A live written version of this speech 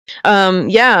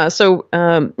Yeah,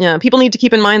 people need to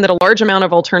keep in mind that a large amount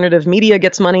of alternative media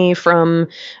gets money from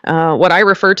what I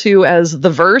refer to as the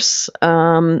verse,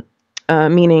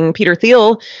 meaning Peter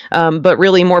Thiel, but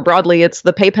really more broadly, it's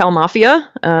the PayPal Mafia,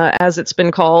 as it's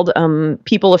been called,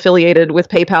 people affiliated with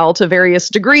PayPal to various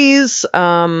degrees,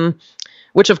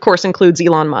 which of course includes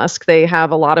Elon Musk. They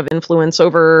have a lot of influence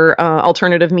over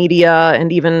alternative media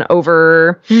and even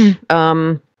over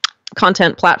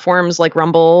content platforms like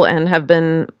Rumble, and have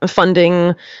been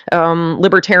funding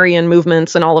libertarian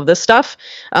movements and all of this stuff.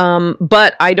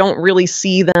 But I don't really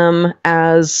see them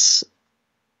as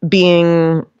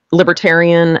being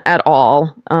libertarian at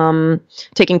all.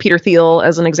 Taking Peter Thiel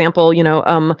as an example,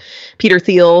 Peter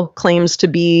Thiel claims to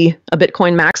be a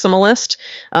Bitcoin maximalist.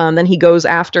 Then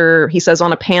he says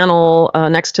on a panel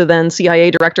next to then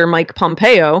CIA Director Mike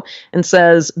Pompeo, and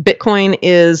says Bitcoin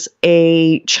is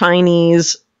a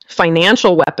Chinese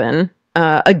financial weapon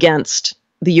against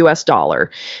the US dollar.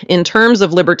 In terms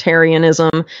of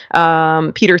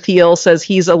libertarianism, Peter Thiel says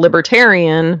he's a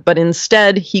libertarian, but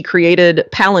instead he created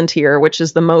Palantir, which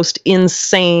is the most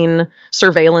insane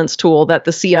surveillance tool that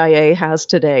the CIA has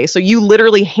today. So you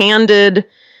literally handed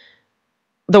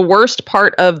the worst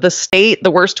part of the state,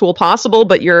 the worst tool possible,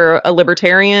 but you're a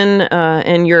libertarian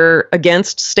and you're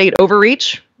against state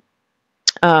overreach.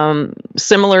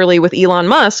 Similarly with Elon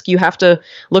Musk, you have to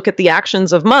look at the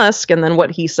actions of Musk and then what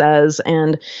he says,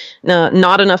 and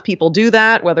not enough people do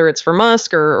that, whether it's for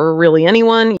Musk or really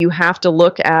anyone. You have to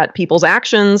look at people's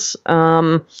actions,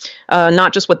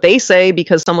 not just what they say,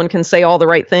 because someone can say all the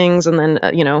right things and then,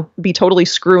 be totally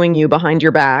screwing you behind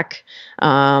your back.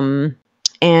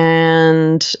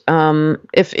 And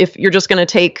if you're just going to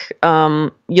take,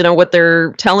 what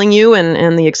they're telling you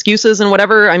and the excuses and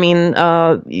whatever,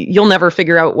 you'll never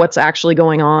figure out what's actually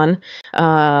going on.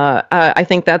 I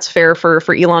think that's fair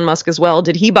for Elon Musk as well.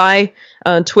 Did he buy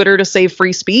Twitter to save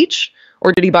free speech,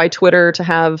 or did he buy Twitter to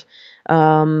have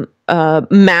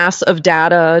mass of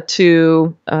data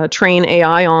to train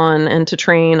AI on and to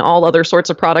train all other sorts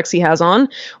of products he has on?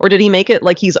 Or did he make it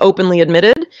like he's openly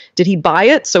admitted? Did he buy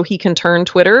it so he can turn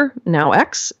Twitter, now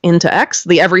X, into X,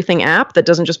 the everything app that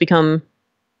doesn't just become,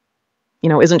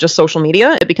 isn't just social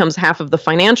media? It becomes half of the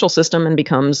financial system and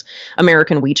becomes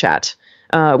American WeChat.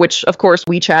 Which, of course,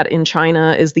 WeChat in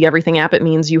China is the everything app. It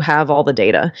means you have all the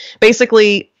data.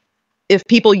 Basically, if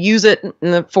people use it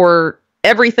for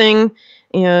everything,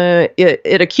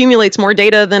 it accumulates more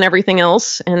data than everything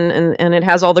else, and it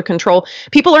has all the control.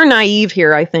 People are naive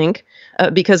here, I think,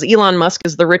 because Elon Musk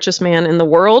is the richest man in the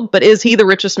world. But is he the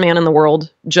richest man in the world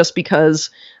just because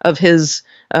of his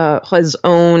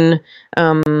own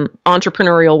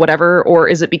entrepreneurial whatever, or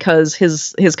is it because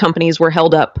his companies were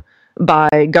held up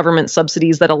by government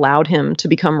subsidies that allowed him to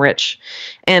become rich?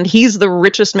 And he's the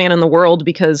richest man in the world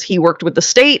because he worked with the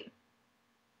state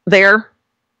there.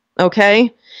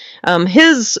 Okay.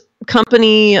 His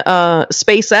company,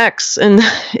 SpaceX,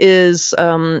 is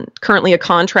currently a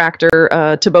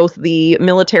contractor to both the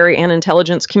military and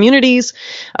intelligence communities.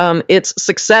 Its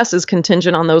success is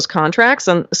contingent on those contracts,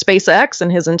 and SpaceX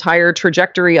and his entire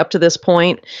trajectory up to this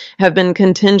point have been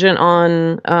contingent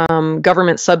on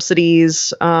government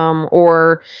subsidies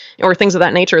or things of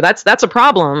that nature. That's a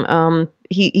problem.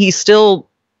 He still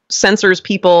censors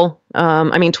people.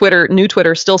 New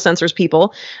Twitter still censors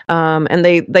people. And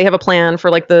they have a plan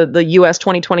for like the US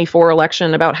 2024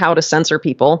 election about how to censor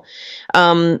people.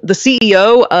 The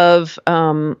CEO of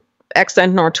X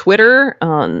and Twitter,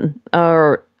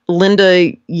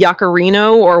 Linda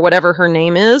Yaccarino, or whatever her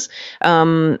name is,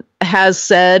 has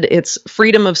said it's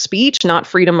freedom of speech, not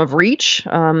freedom of reach.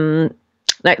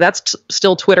 That's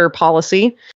still Twitter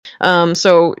policy. Musk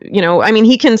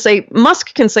can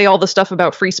say all the stuff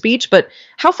about free speech, but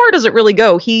how far does it really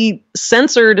go? He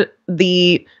censored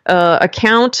the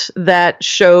account that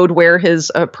showed where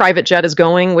his private jet is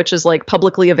going, which is like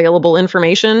publicly available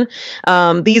information.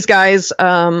 These guys,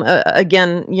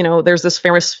 again, there's this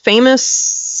famous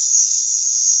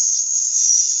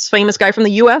guy from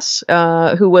the U.S.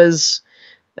 Who was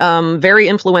very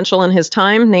influential in his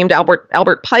time, named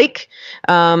Albert Pike,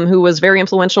 who was very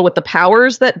influential with the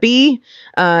powers that be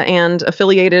and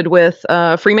affiliated with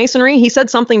Freemasonry. He said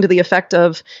something to the effect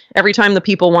of, every time the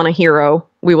people want a hero,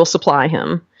 we will supply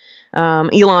him.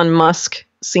 Elon Musk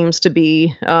seems to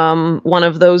be one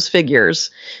of those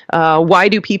figures. Why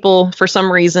do people, for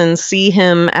some reason, see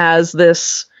him as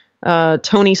this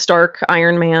Tony Stark,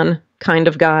 Iron Man kind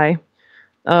of guy?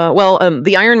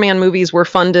 The Iron Man movies were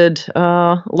funded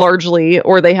largely,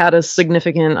 or they had a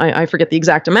significant, I forget the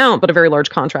exact amount, but a very large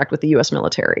contract with the U.S.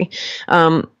 military.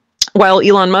 While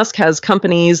Elon Musk has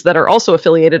companies that are also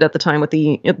affiliated at the time with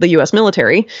the U.S.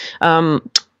 military.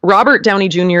 Robert Downey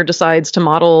Jr. decides to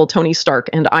model Tony Stark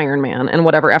and Iron Man and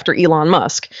whatever after Elon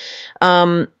Musk.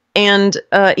 Elon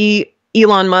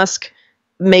Musk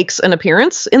makes an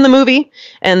appearance in the movie,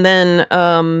 and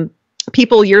then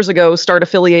people years ago start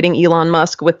affiliating Elon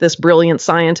Musk with this brilliant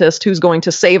scientist who's going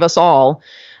to save us all.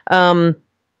 And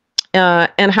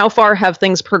how far have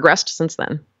things progressed since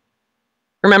then?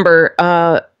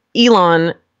 Remember,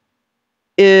 Elon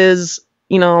is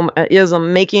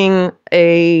making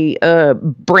a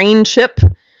brain chip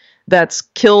that's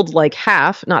killed like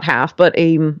not half, but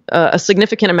a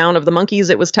significant amount of the monkeys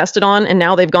it was tested on, and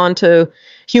now they've gone to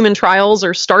human trials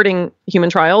or starting human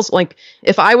trials. Like,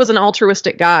 if I was an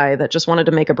altruistic guy that just wanted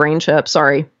to make a brain chip,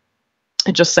 sorry,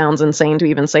 it just sounds insane to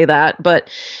even say that. But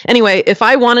anyway, if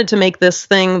I wanted to make this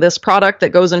product that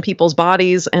goes in people's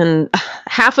bodies and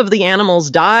half of the animals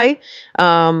die,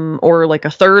 or like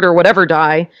a third or whatever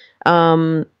die,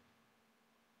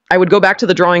 I would go back to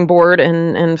the drawing board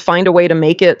and find a way to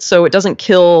make it so it doesn't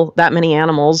kill that many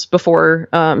animals before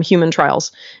human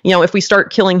trials. If we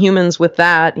start killing humans with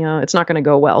that, it's not going to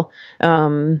go well.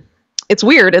 It's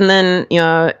weird. And then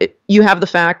you have the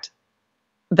fact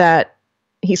that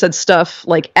he said stuff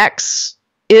like X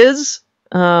is,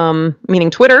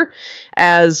 meaning Twitter,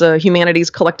 as humanity's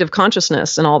collective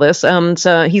consciousness and all this.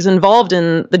 So he's involved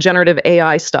in the generative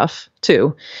AI stuff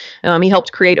too. He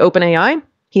helped create OpenAI.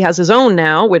 He has his own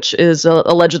now, which is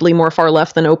allegedly more far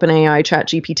left than OpenAI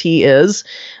ChatGPT is,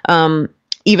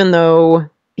 even though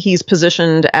he's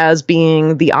positioned as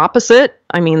being the opposite.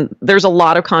 I mean, there's a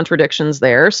lot of contradictions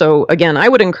there. So again, I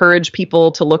would encourage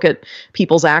people to look at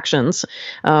people's actions.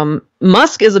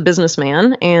 Musk is a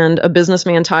businessman, and a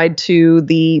businessman tied to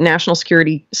the national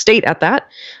security state at that.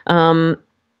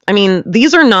 I mean,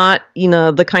 these are not,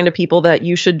 the kind of people that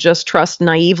you should just trust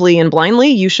naively and blindly.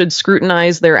 You should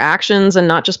scrutinize their actions and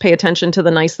not just pay attention to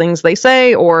the nice things they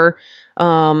say, or,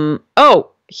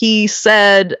 he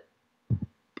said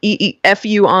F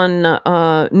you on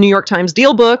New York Times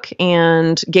deal book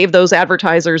and gave those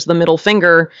advertisers the middle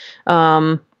finger.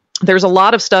 There's a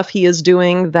lot of stuff he is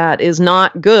doing that is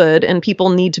not good, and people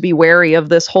need to be wary of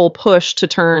this whole push to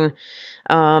turn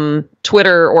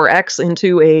Twitter or X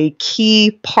into a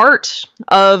key part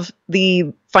of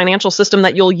the financial system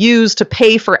that you'll use to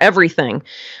pay for everything.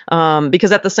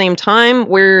 Because at the same time,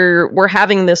 we're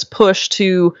having this push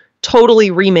to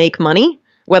totally remake money,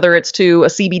 whether it's to a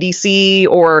CBDC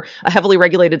or a heavily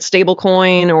regulated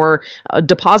stablecoin or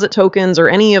deposit tokens or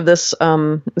any of this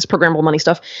programmable money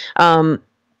stuff.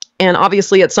 And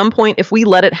obviously, at some point, if we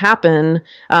let it happen,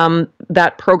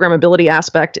 that programmability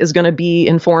aspect is going to be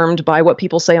informed by what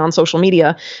people say on social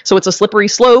media. So it's a slippery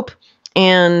slope.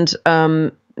 And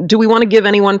do we want to give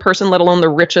any one person, let alone the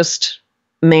richest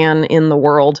man in the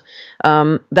world,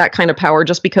 that kind of power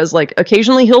just because, like,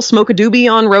 occasionally he'll smoke a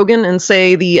doobie on Rogan and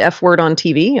say the F word on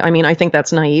TV? I mean, I think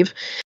that's naive.